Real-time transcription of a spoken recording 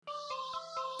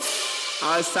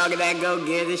Always talking that go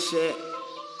get it shit.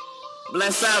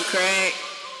 Bless up, Craig.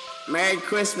 Merry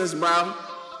Christmas, bro.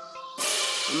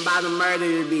 I'm about to murder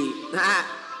your beat.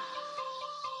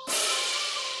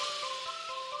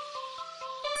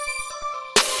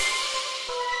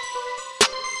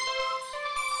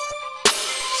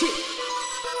 Shit.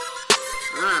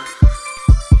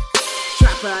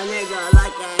 Trap a nigga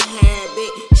like a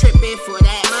habit. Tripping for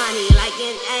that money like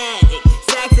an addict.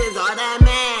 Sex is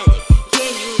automatic.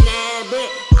 Can you nab it?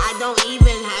 I don't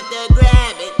even have to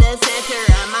grab it. The center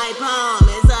of my palm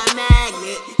is a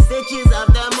magnet. Stitches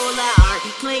of the moolah are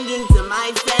clinging to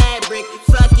my fabric.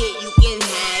 Fuck it, you can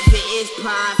have it. It's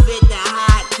profit, the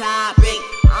hot topic.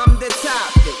 I'm the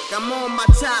topic. I'm on my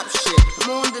top shit.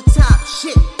 I'm on the top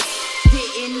shit.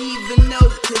 Didn't even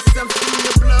notice I'm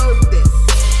finna blow this.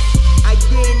 I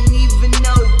didn't even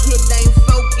know, kid ain't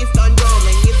focused on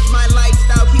rolling. It's my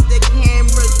lifestyle, keep the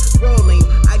cameras rolling.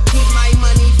 I keep my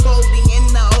money folding in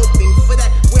the open. For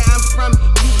that, where I'm from,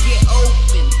 you get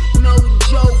open. No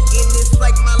joking, it's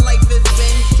like my life has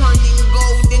been turning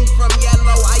golden from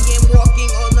yellow. I am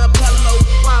walking on a pillow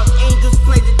while angels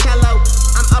play the cello.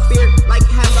 I'm up here like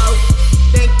hello.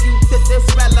 Thank you to this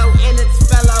fellow and its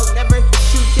fellow. Never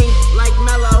shooting like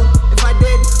mellow. If I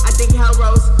did, I think hell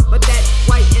rose. But that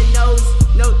white and nose,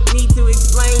 no need to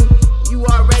explain. You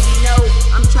already know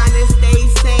I'm trying to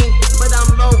stay sane, but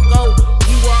I'm loco.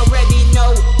 You already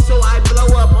know, so I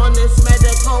blow up on this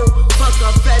medical. Fuck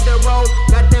a federal,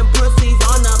 got them pussies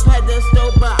on a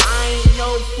pedestal, but I ain't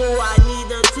no fool. I need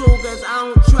a tool, cause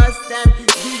I don't trust them.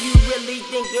 Do you really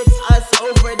think it's us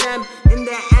over them? In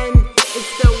the end,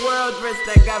 it's the world versus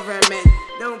the government.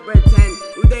 Don't pretend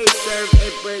who they serve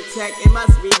and protect. It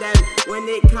must be them. When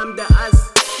it come to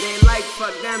us, they like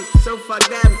fuck them, so fuck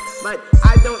them. But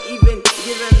I don't even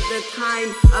give them the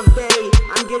time of day.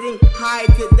 I'm getting high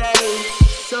today,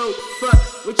 so fuck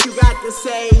what you got to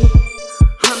say.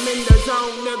 I'm in the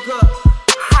zone, nigga.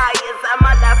 High as a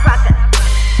motherfucker.